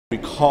We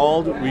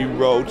called, we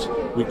wrote,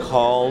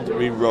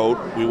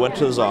 we went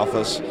to his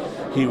office.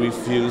 He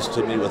refused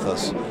to meet with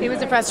us. It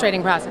was a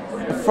frustrating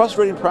process. A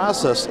frustrating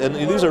process, and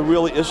these are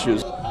really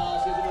issues.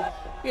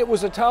 It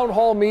was a town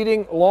hall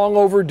meeting long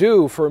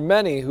overdue for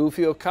many who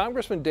feel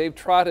Congressman Dave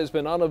Trott has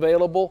been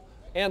unavailable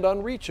and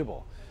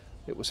unreachable.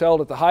 It was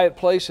held at the Hyatt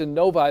Place in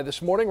Novi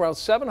this morning. Around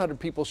 700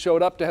 people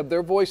showed up to have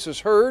their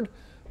voices heard,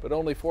 but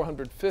only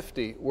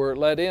 450 were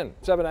let in.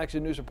 7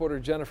 Action News reporter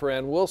Jennifer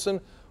Ann Wilson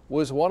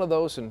was one of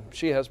those, and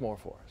she has more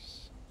for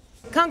us.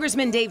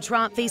 Congressman Dave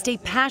Trott faced a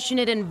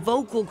passionate and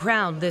vocal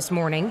crowd this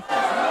morning.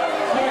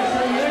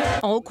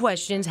 All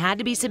questions had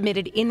to be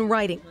submitted in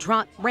writing.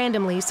 Trott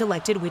randomly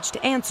selected which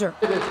to answer.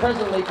 If it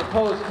presently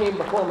proposed came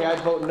before me,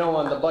 I'd vote no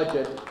on the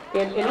budget.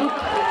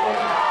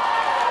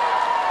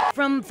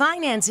 From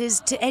finances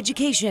to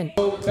education.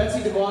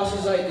 Betsy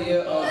DeMoss's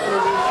idea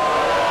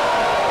of...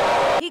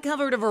 He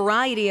covered a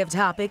variety of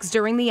topics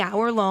during the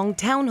hour-long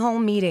town hall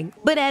meeting.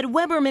 But Ed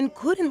Weberman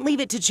couldn't leave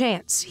it to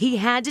chance. He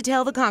had to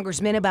tell the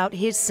congressman about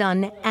his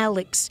son,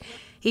 Alex.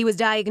 He was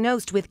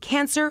diagnosed with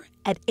cancer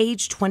at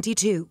age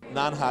 22.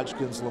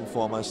 Non-Hodgkin's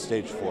lymphoma,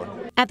 stage 4.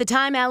 At the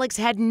time, Alex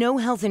had no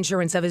health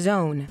insurance of his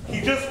own.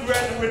 He just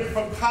graduated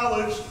from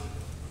college.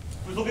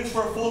 Was looking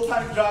for a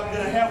full-time job. He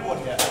didn't have one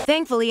yet.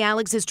 Thankfully,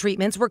 Alex's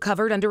treatments were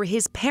covered under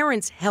his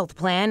parents' health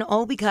plan,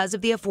 all because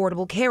of the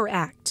Affordable Care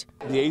Act.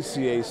 The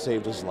ACA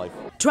saved his life.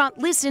 Trott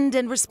listened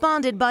and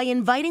responded by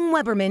inviting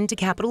Weberman to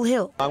Capitol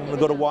Hill. I'm going to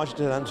go to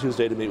Washington on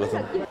Tuesday to meet with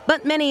him.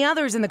 But many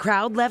others in the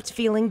crowd left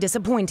feeling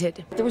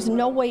disappointed. There was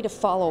no way to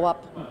follow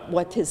up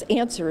with his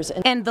answers.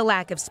 And the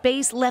lack of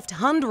space left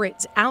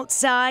hundreds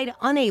outside,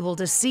 unable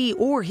to see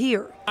or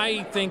hear.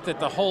 I think that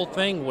the whole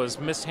thing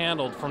was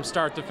mishandled from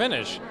start to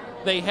finish.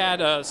 They had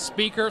a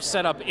speaker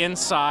set up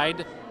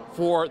inside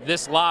for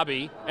this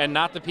lobby and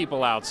not the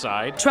people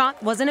outside.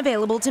 Trott wasn't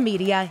available to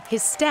media.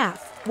 His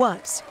staff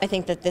was. I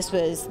think that this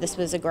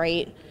was a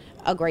great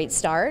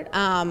start.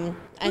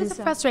 It was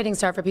a frustrating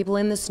start for people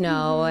in the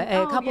snow.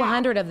 A couple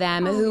hundred of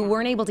them who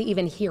weren't able to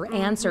even hear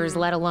answers,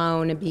 let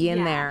alone be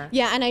in there.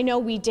 Yeah, and I know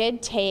we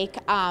did take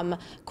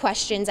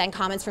questions and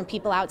comments from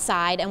people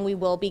outside, and we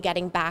will be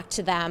getting back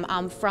to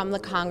them from the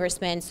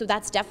congressman. So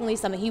that's definitely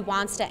something. He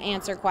wants to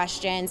answer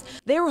questions.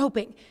 They're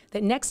hoping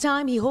that next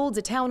time he holds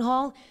a town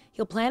hall,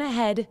 he'll plan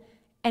ahead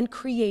and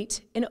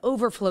create an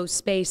overflow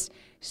space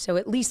so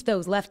at least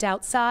those left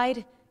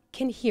outside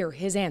can hear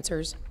his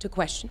answers to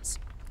questions.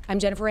 I'm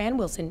Jennifer Ann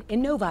Wilson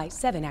in Novi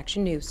 7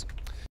 Action News.